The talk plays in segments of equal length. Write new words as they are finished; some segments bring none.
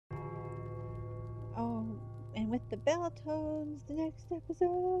Oh, and with the bell tones, the next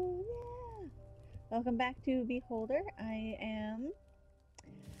episode. Yeah. Welcome back to Beholder. I am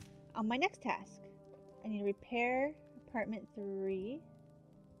on my next task. I need to repair apartment 3.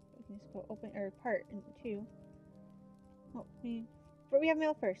 We can just go open or part in 2. Oh, we have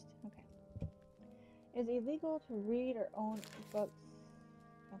mail first. Okay. It is illegal to read or own books.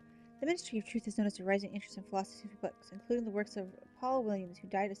 Oh. The Ministry of Truth has noticed a rising interest in philosophy books, including the works of Paul Williams, who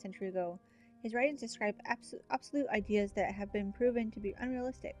died a century ago. His writings describe absolute ideas that have been proven to be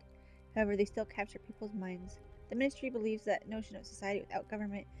unrealistic. However, they still capture people's minds. The Ministry believes that notion of society without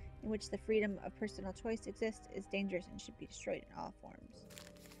government, in which the freedom of personal choice exists, is dangerous and should be destroyed in all forms.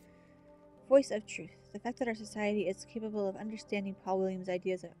 Voice of Truth. The fact that our society is capable of understanding Paul Williams'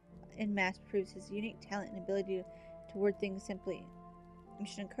 ideas en masse proves his unique talent and ability to word things simply. We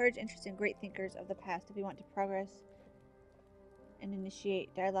should encourage interest in great thinkers of the past if we want to progress and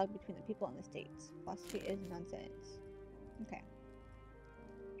initiate dialogue between the people and the states. Philosophy is nonsense. Okay.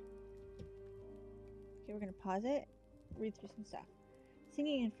 Okay, we're going to pause it, read through some stuff.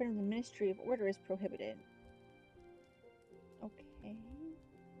 Singing in front of the Ministry of Order is prohibited. Okay.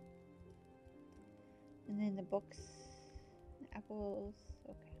 And then the books, the apples.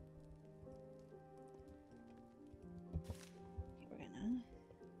 Okay. Okay, we're gonna.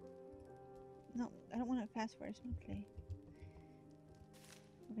 No, I don't want to fast forward smoothly.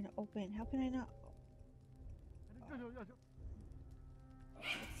 We're gonna open. How can I not? Oh.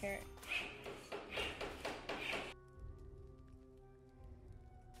 Carrot.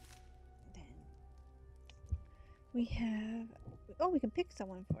 Then we have. Oh, we can pick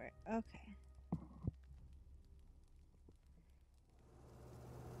someone for it. Okay.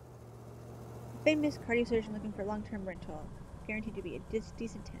 Famous cardio surgeon looking for long-term rental. Guaranteed to be a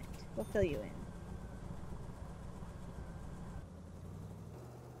decent tenant. We'll fill you in.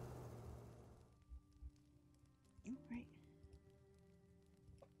 Alright.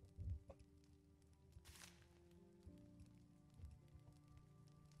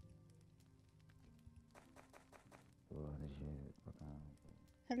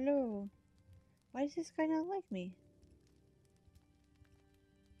 Hello. Why does this guy not like me?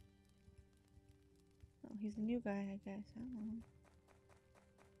 Oh, he's a new guy, I guess. I don't know.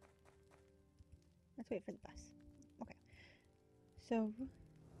 Let's wait for the bus. Okay. So,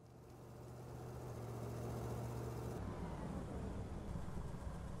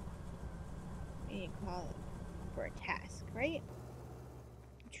 we call it for a task, right?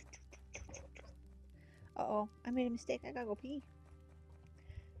 Uh-oh, I made a mistake. I gotta go pee.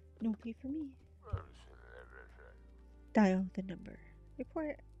 No pee for me. Dial the number.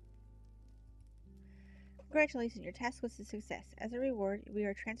 Report. Congratulations, your task was a success. As a reward, we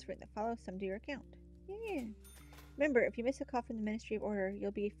are transferring the follow sum to your account. Yeah. Remember, if you miss a call from the Ministry of Order,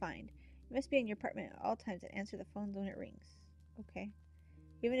 you'll be fined. You must be in your apartment at all times and answer the phone when it rings. Okay.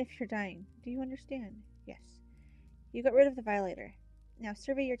 Even if you're dying. Do you understand? Yes. You got rid of the violator. Now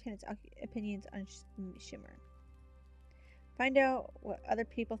survey your tenants' opinions on Shimmer. Find out what other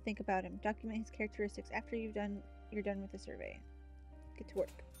people think about him. Document his characteristics after you're done with the survey. Get to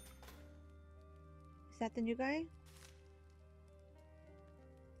work. Is that the new guy?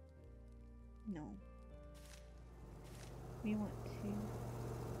 No. We want to...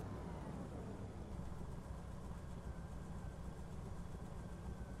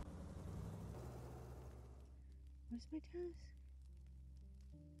 What's my task?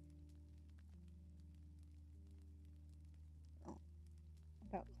 Oh.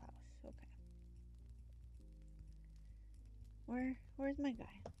 About Klaus. Okay. Where's my guy?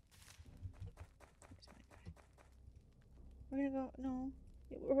 Where's my guy? We're gonna go... No.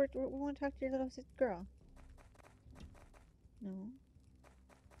 We want to talk to your little girl. No.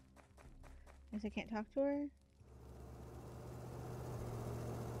 I guess I can't talk to her?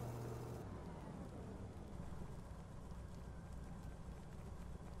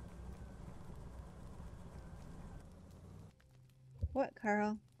 What,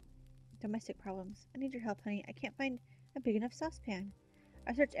 Carl? Domestic problems. I need your help, honey. I can't find a big enough saucepan.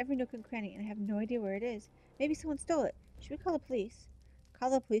 I've searched every nook and cranny and I have no idea where it is. Maybe someone stole it. Should we call the police? Call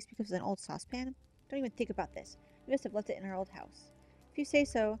the police because it's an old saucepan? Don't even think about this. We must have left it in our old house. If you say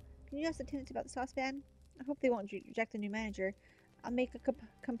so, can you ask the tenants about the saucepan? I hope they won't reject the new manager. I'll make a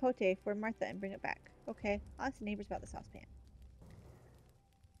compote for Martha and bring it back. Okay, I'll ask the neighbors about the saucepan.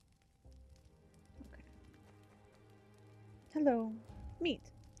 Okay. Hello.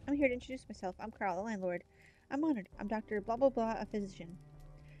 Meet. I'm here to introduce myself. I'm Carl, the landlord. I'm honored. I'm Dr. Blah Blah Blah, a physician.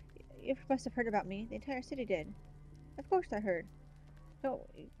 You must have heard about me. The entire city did. Of course I heard. No,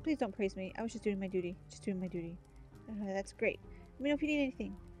 please don't praise me. I was just doing my duty. Just doing my duty. That's great. Let me know if you need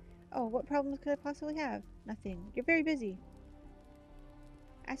anything. Oh, what problems could I possibly have? Nothing. You're very busy.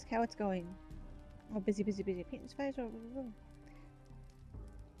 Ask how it's going. Oh, busy, busy, busy. Paint and spice.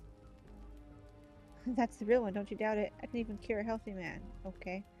 That's the real one, don't you doubt it. I can even cure a healthy man.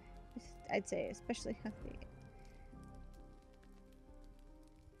 Okay. I'd say especially healthy.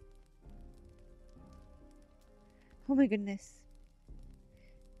 Oh my goodness.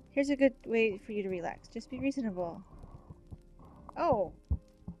 Here's a good way for you to relax. Just be reasonable. Oh.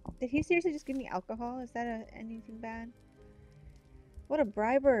 Did he seriously just give me alcohol? Is that anything bad? What a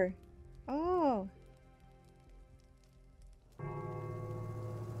briber. Oh.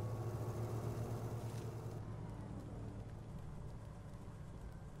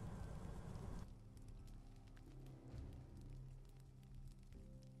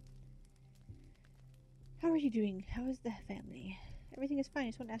 How are you doing? How is the family? Everything is fine. I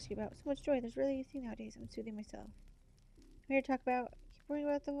just want to ask you about so much joy. There's really a thing nowadays. I'm soothing myself. I'm here to talk about. Keep worrying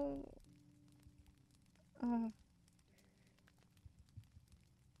about the whole. Oh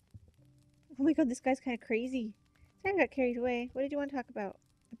my god, this guy's kind of crazy. Sorry I got carried away. What did you want to talk about?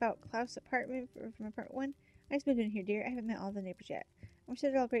 About Klaus' apartment from apartment 1? I just moved in here, dear. I haven't met all the neighbors yet. I'm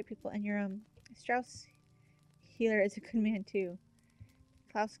sure they're all great people, and your, Strauss healer is a good man, too.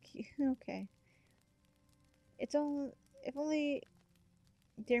 Klaus, okay. It's all, if only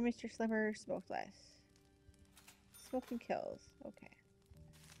dear Mr. Slimmer smoked less. Smoking kills. Okay.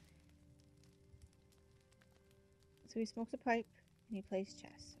 So he smokes a pipe, and he plays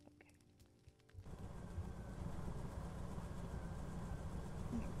chess.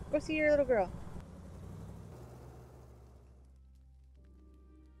 Okay. Go see your little girl.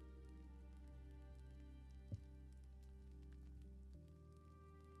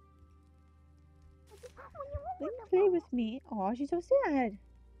 Will you play with me? Aw, she's so sad.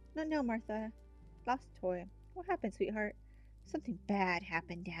 Not now, Martha. Lost a toy. What happened, sweetheart? Something bad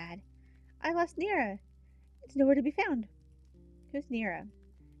happened, Dad. I lost Nira. It's nowhere to be found. Who's Nira?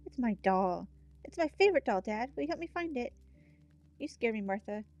 It's my doll. It's my favorite doll, Dad. Will you help me find it? You scare me,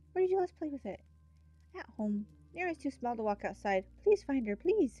 Martha. Where did you last play with it? At home. Nira's too small to walk outside. Please find her,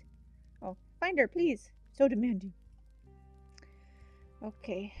 please. Oh, find her, please. So demanding.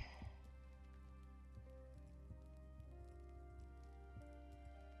 Okay.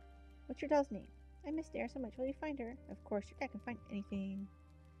 What's your doll's name? I miss Nira so much. Will you find her? Of course, your dad can find anything.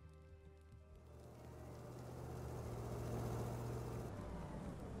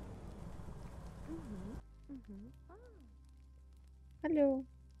 Hello.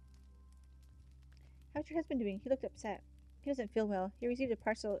 How's your husband doing? He looked upset. He doesn't feel well. He received a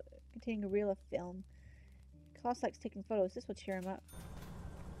parcel containing a reel of film. Klaus likes taking photos. This will cheer him up.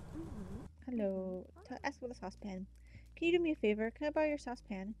 Hello. Ask about the saucepan. Can you do me a favor? Can I borrow your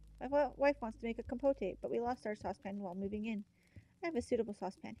saucepan? My wife wants to make a compote, but we lost our saucepan while moving in. I have a suitable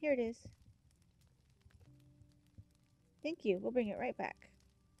saucepan. Here it is. Thank you. We'll bring it right back.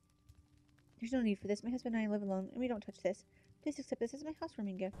 There's no need for this. My husband and I live alone, and we don't touch this. Please accept this as my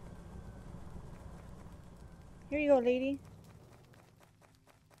housewarming gift. Here you go, lady.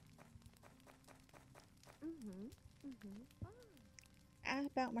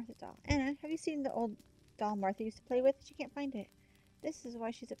 About Martha's doll. Anna, have you seen the old doll Martha used to play with? She can't find it. This is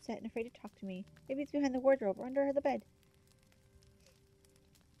why she's upset and afraid to talk to me. Maybe it's behind the wardrobe or under the bed.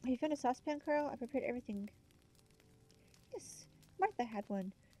 Have you found a saucepan, Carl? I prepared everything. Yes, Martha had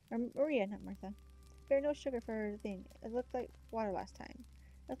one. Or Maria, not Martha. There no sugar for her thing. It looked like water last time.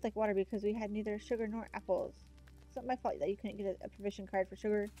 It looked like water because we had neither sugar nor apples. It's not my fault that you couldn't get a provision card for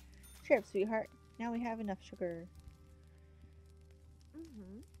sugar. Cheer up, sweetheart. Now we have enough sugar.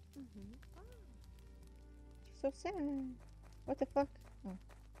 So sad. What the fuck? Oh.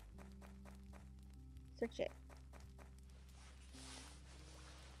 Search it.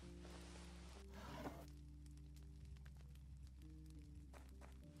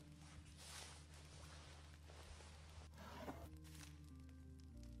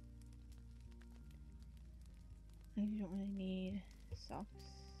 I don't really need socks.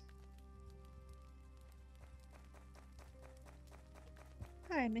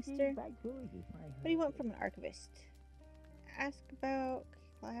 Hi, mister. What do you want from an archivist? Ask about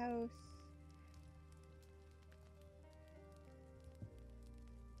Klaus.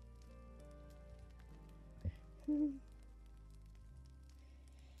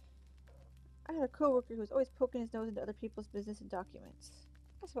 I had a coworker who was always poking his nose into other people's business and documents.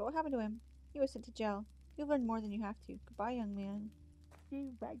 Ask about what happened to him. He was sent to jail. You'll learn more than you have to. Goodbye, young man.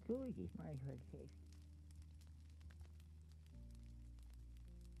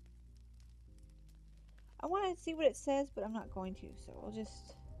 I want to see what it says, but I'm not going to, so we'll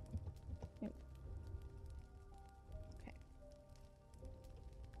just... Okay.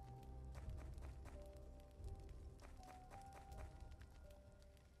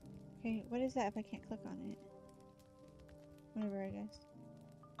 Okay, what is that if I can't click on it? Whatever, I guess.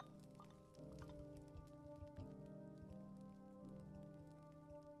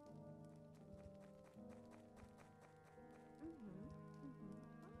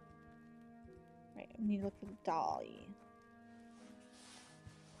 Right, I need to look for the dolly.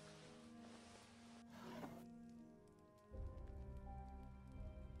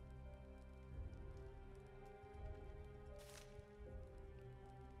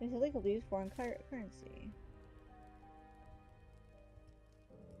 It's illegal to use foreign currency.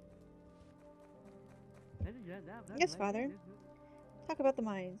 Yes, Father. Talk about the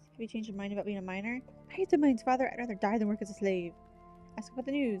mines. Have you changed your mind about being a miner? I hate the mines, Father. I'd rather die than work as a slave. Ask about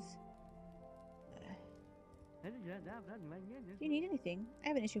the news. Do you need anything? I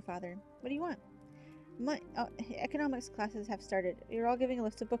have an issue, Father. What do you want? Economics classes have started. You're all giving a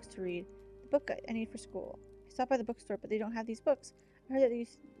list of books to read. The book I need for school. I stopped by the bookstore, but they don't have these books. I heard that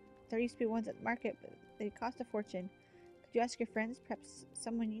there used to be ones at the market, but they cost a fortune. Could you ask your friends? Perhaps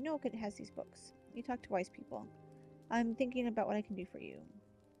someone you know has these books. You talk to wise people. I'm thinking about what I can do for you.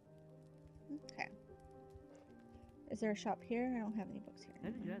 Okay. Is there a shop here? I don't have any books here.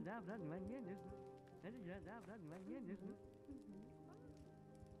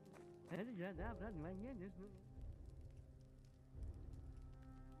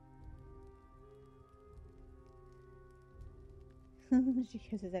 She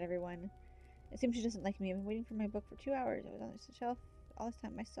kisses at everyone. It seems she doesn't like me. I've been waiting for my book for 2 hours. It was on the shelf all this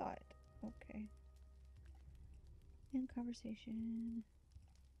time. I saw it. Okay. End conversation.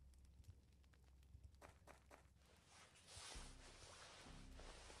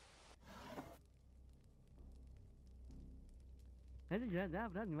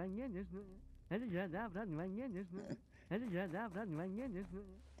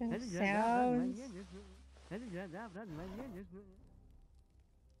 Those sounds.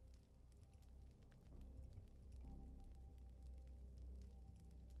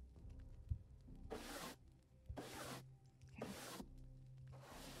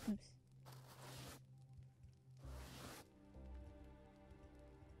 Oops.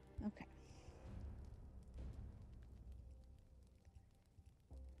 Okay.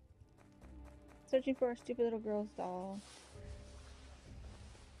 Searching for a stupid little girl's doll.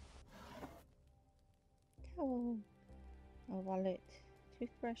 Towel. A wallet.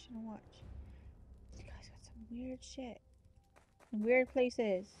 Toothbrush and a watch. This guy's got some weird shit. In weird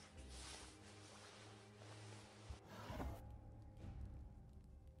places.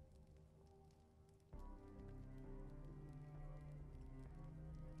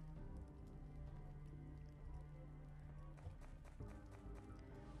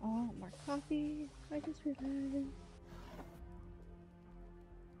 Oh, I want more coffee. I just realized.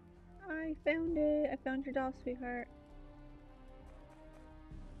 I found it. I found your doll, sweetheart.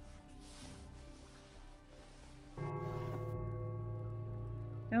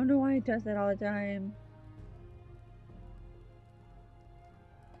 I don't know why it does that all the time.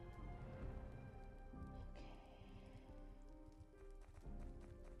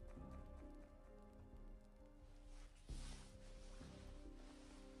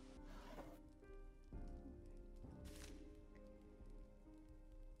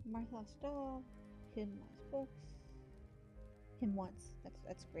 Martha's doll. Hidden wants books. Him once.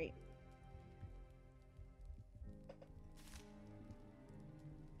 That's great.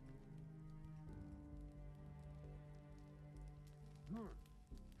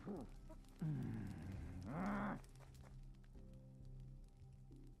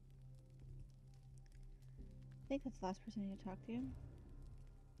 I think that's the last person I need to talk to.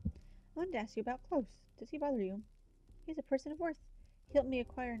 I wanted to ask you about Close. Does he bother you? He's a person of worth. He helped me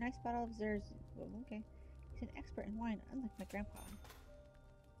acquire a nice bottle of Zers. Oh, okay. He's an expert in wine, unlike my grandpa.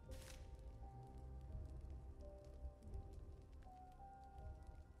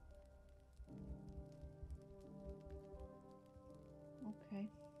 Okay.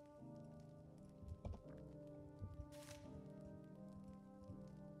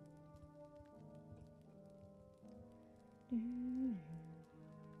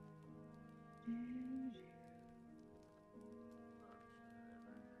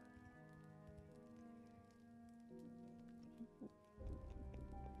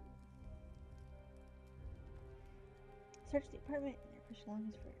 Search the apartment and your personal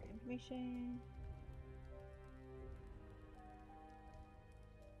belongings for information.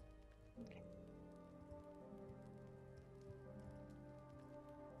 Okay.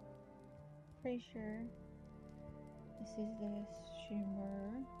 Pretty sure this is the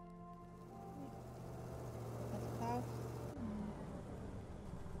shimmer. That's Klaus.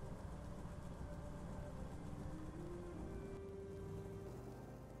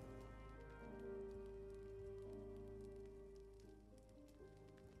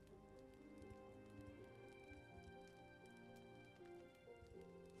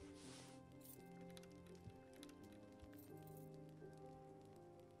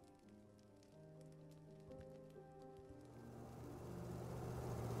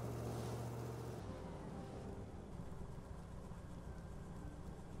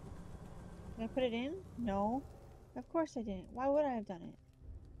 Did I put it in? No. Of course I didn't. Why would I have done it?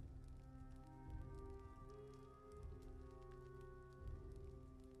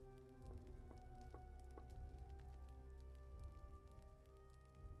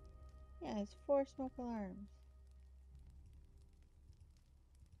 Yeah, it's 4 smoke alarms.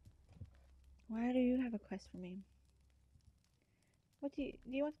 Why do you have a quest for me? What do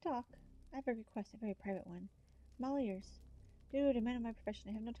you want to talk? I have a request, a very private one. I'm all ears. Dude, I'm in my profession.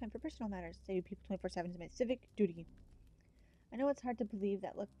 I have no time for personal matters. Save people 24/7 is my civic duty. I know it's hard to believe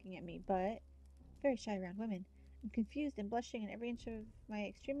that looking at me, but very shy around women. I'm confused and blushing, and every inch of my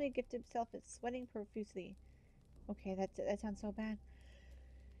extremely gifted self is sweating profusely. Okay, that sounds so bad.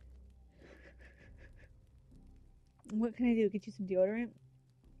 What can I do? Get you some deodorant?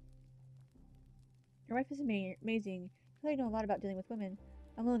 Your wife is amazing. You really know a lot about dealing with women.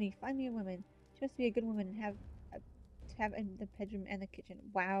 Melanie, find me a woman. She must be a good woman and to have in the bedroom and the kitchen.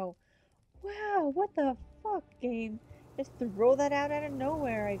 Wow. Wow, what the fuck, game? Just throw that out of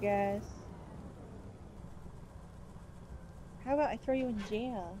nowhere, I guess. How about I throw you in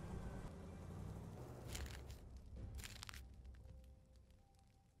jail?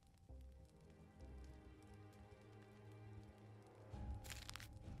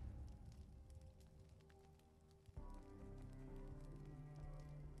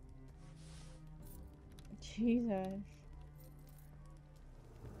 Jesus.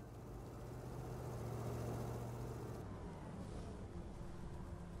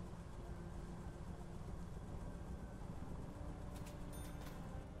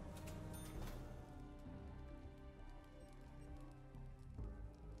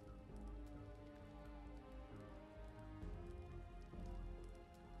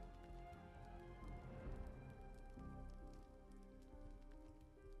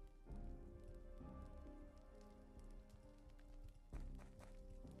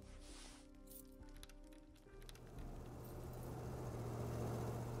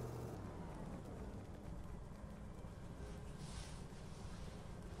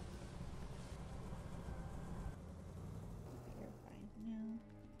 You're fine now.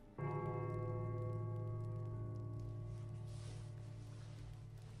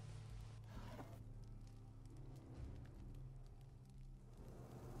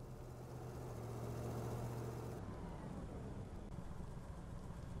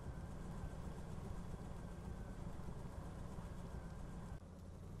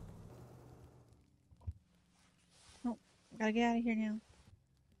 Oh, gotta get out of here now.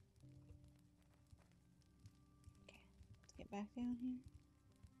 Okay, let's get back down here.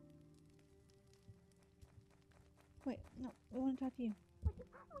 Wait, no, we want to talk to you.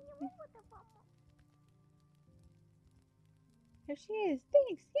 Here she is.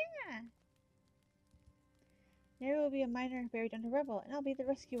 Thanks, yeah. There will be a miner buried under rubble, and I'll be the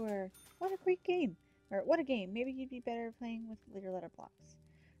rescuer. What a great game. Or, what a game. Maybe you'd be better playing with later letter blocks.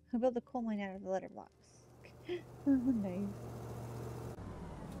 I'll build a coal mine out of the letter blocks. Nice.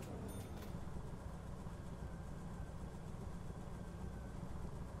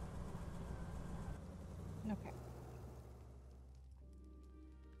 Okay.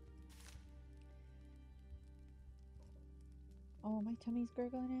 Oh, my tummy's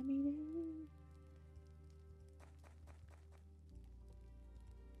gurgling at me now.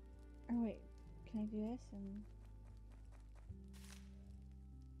 Oh, wait. Can I do this? And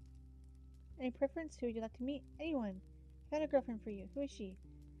any preference? Who would you like to meet? Anyone. I've got a girlfriend for you. Who is she?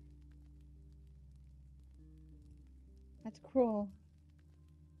 That's cruel.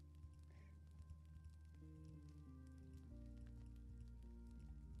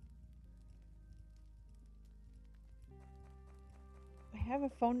 I have a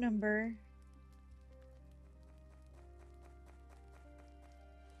phone number.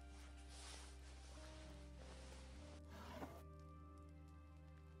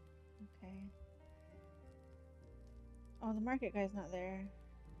 Okay. Oh, the market guy's not there.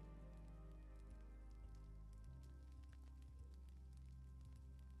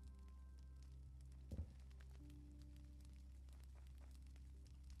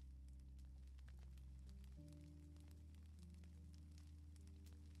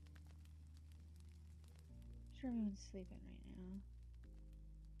 Sure, everyone's sleeping right now.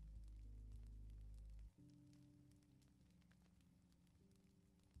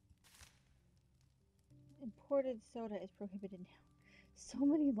 Imported soda is prohibited now. So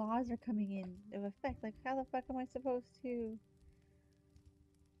many laws are coming into effect. Like, how the fuck am I supposed to?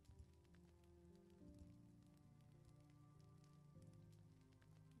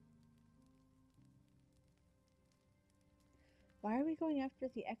 Why are we going after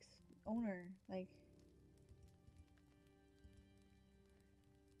the ex-owner? Like,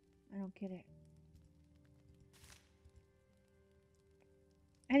 I don't don't get it.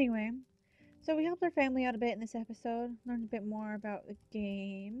 Anyway, so we helped our family out a bit in this episode. Learned a bit more about the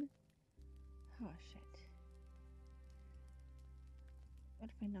game. Oh, shit. What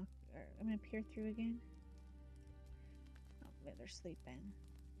if I knock... I'm gonna peer through again? Oh, maybe they're sleeping.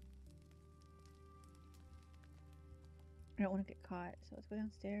 I don't want to get caught, so let's go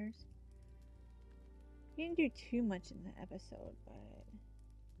downstairs. We didn't do too much in the episode, but...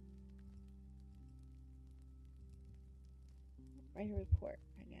 write a report,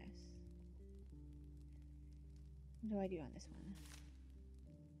 I guess. What do I do on this one?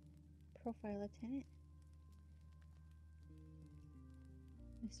 Profile a tenant.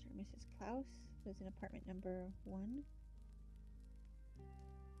 Mr. and Mrs. Klaus lives in apartment number 1.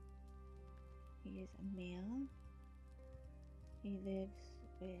 He is a male. He lives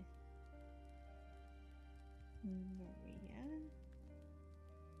with Maria.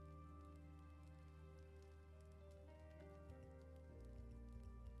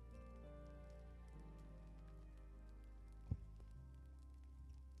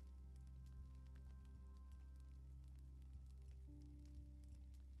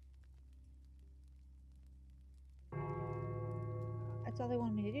 That's all they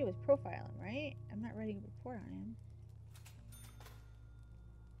wanted me to do was profile him, right? I'm not writing a report on him.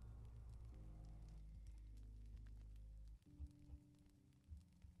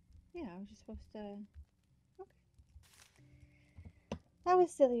 Yeah, I was just supposed to... Okay. That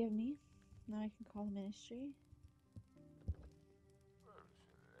was silly of me. Now I can call the ministry.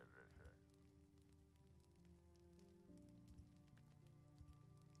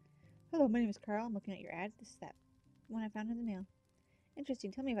 Hello, my name is Carl. I'm looking at your ad. This is that one I found in the mail.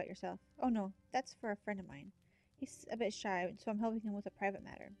 Interesting. Tell me about yourself. Oh no, that's for a friend of mine. He's a bit shy, so I'm helping him with a private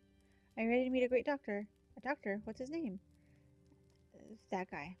matter. Are you ready to meet a great doctor? A doctor? What's his name? That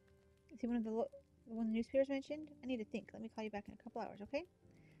guy. Is he one of the one the newspapers mentioned? I need to think. Let me call you back in a couple hours, okay?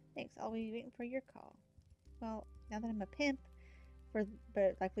 Thanks. I'll be waiting for your call. Well, now that I'm a pimp,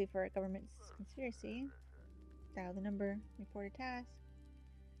 but likely for a government conspiracy, dial the number, report a task.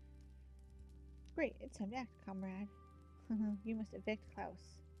 Great. It's time to act, comrade. You must evict Klaus.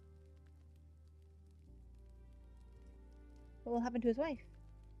 What will happen to his wife?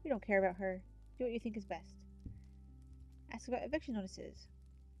 We don't care about her. Do what you think is best. Ask about eviction notices.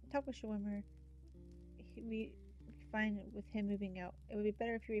 Talk with Schwimmer. We fine with him moving out. It would be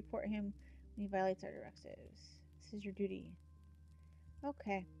better if you report him when he violates our directives. This is your duty.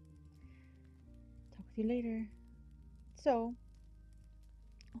 Okay. Talk with you later. So,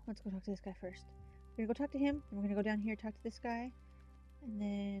 let's go talk to this guy first. We're gonna go talk to him, and we're gonna go down here talk to this guy, and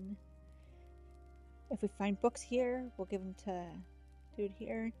then if we find books here, we'll give them to dude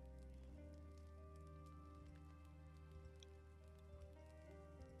here.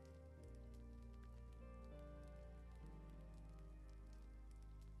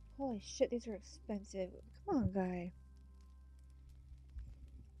 Holy shit, these are expensive. Come on, guy.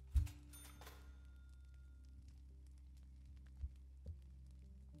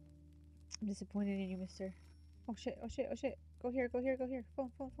 I'm disappointed in you, mister. Oh shit, oh shit, oh shit. Go here, go here, go here.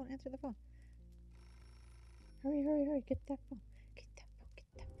 Phone, phone, phone. Answer the phone. Hurry, hurry, hurry. Get that phone. Get that phone, get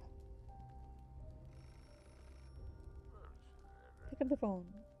that phone. Pick up the phone.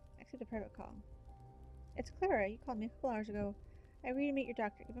 Accept a private call. It's Clara. You called me a couple hours ago. I agreed to meet your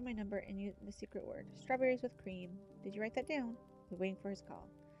doctor. Give him my number and use the secret word. Strawberries with cream. Did you write that down? We're waiting for his call.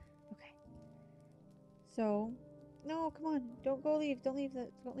 Okay. So, no, come on. Don't go leave. Don't leave,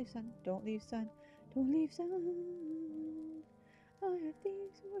 don't leave, son. Don't leave, son. Don't leave, son. I have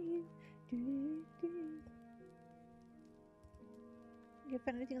things for you. You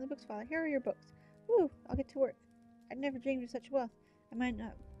found anything in the books, Father? Here are your books. Woo! I'll get to work. I'd never dreamed of such wealth. I might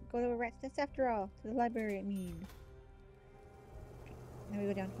not go to a rat's nest after all. To the library, I mean. Now we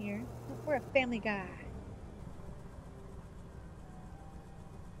go down here. We're a family guy.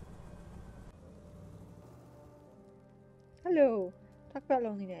 Hello. Talk about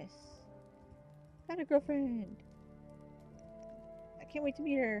loneliness. Found a girlfriend. I can't wait to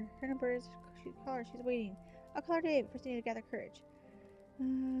meet her. Her number is... Call her. She's waiting. I'll call her today. First, I need to gather courage.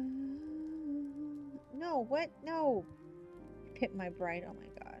 No. What? No. Pimp my bride. Oh my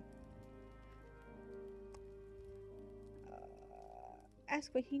god.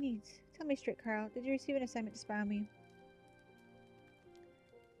 Ask what he needs. Tell me straight, Carl. Did you receive an assignment to spy on me?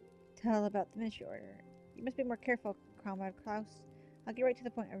 Tell about the ministry order. You must be more careful, Comrade Klaus. I'll get right to the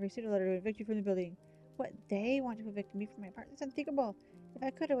point. I've received a letter to evict you from the building. What? They want to evict me from my apartment? It's unthinkable. If I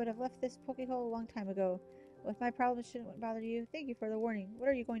could, I would have left this pokey hole a long time ago. Well, if my problems shouldn't bother you, thank you for the warning. What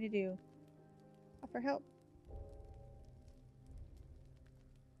are you going to do? Offer help?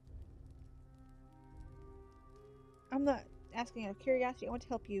 I'm not asking out of curiosity. I want to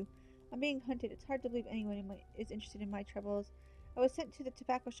help you. I'm being hunted. It's hard to believe anyone is interested in my troubles. I was sent to the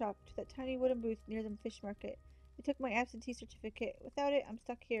tobacco shop, to that tiny wooden booth near the fish market. They took my absentee certificate. Without it, I'm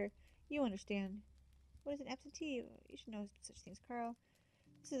stuck here. You understand. What is an absentee? You should know such things, Carl.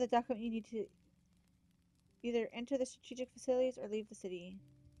 This is a document you need to either enter the strategic facilities or leave the city.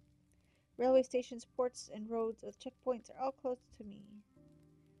 Railway stations, ports, and roads with checkpoints are all closed to me.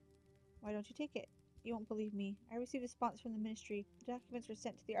 Why don't you take it? You won't believe me. I received a response from the ministry. The documents were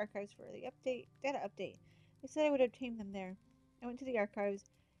sent to the archives for the data update. They said I would obtain them there. I went to the archives.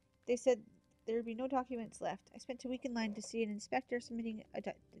 They said there would be no documents left. I spent a week in line to see an inspector submitting a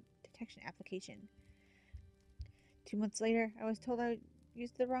detection application. 2 months later, I was told I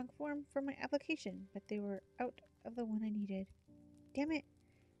used the wrong form for my application, but they were out of the one I needed. Damn it!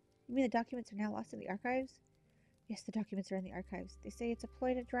 You mean the documents are now lost in the archives? Yes, the documents are in the archives. They say it's a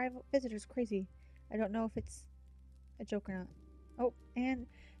ploy to drive visitors crazy. I don't know if it's a joke or not. Oh, and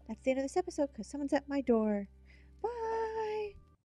that's the end of this episode because someone's at my door.